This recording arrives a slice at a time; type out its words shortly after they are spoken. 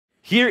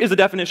Here is the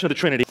definition of the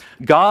Trinity.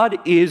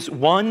 God is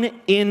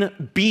one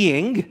in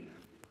being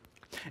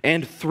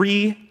and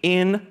three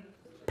in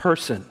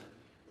person.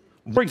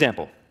 For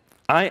example,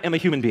 I am a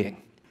human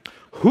being.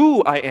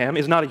 Who I am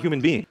is not a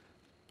human being.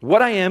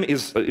 What I am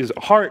is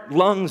heart,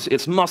 lungs,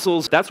 it's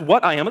muscles. That's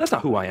what I am, but that's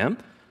not who I am.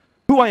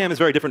 Who I am is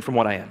very different from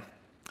what I am.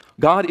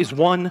 God is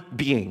one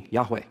being,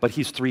 Yahweh, but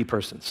he's three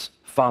persons,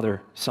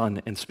 Father,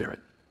 Son, and Spirit.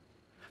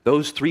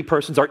 Those three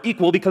persons are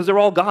equal because they're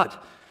all God.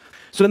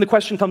 So then the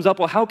question comes up,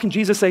 well, how can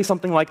Jesus say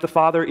something like the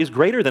Father is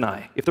greater than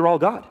I if they're all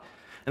God?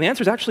 And the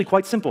answer is actually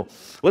quite simple.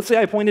 Let's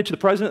say I pointed to the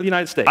President of the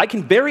United States. I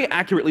can very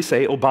accurately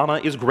say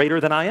Obama is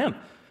greater than I am.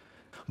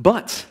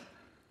 But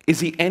is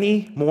he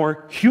any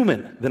more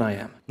human than I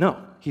am?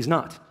 No, he's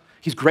not.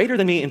 He's greater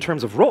than me in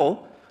terms of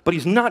role, but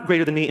he's not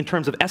greater than me in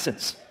terms of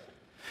essence.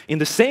 In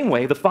the same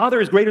way, the Father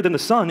is greater than the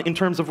Son in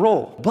terms of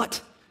role.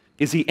 But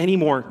is he any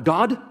more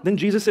God than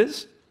Jesus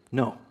is?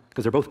 No,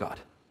 because they're both God.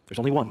 There's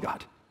only one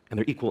God, and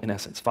they're equal in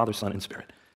essence, Father, Son, and Spirit.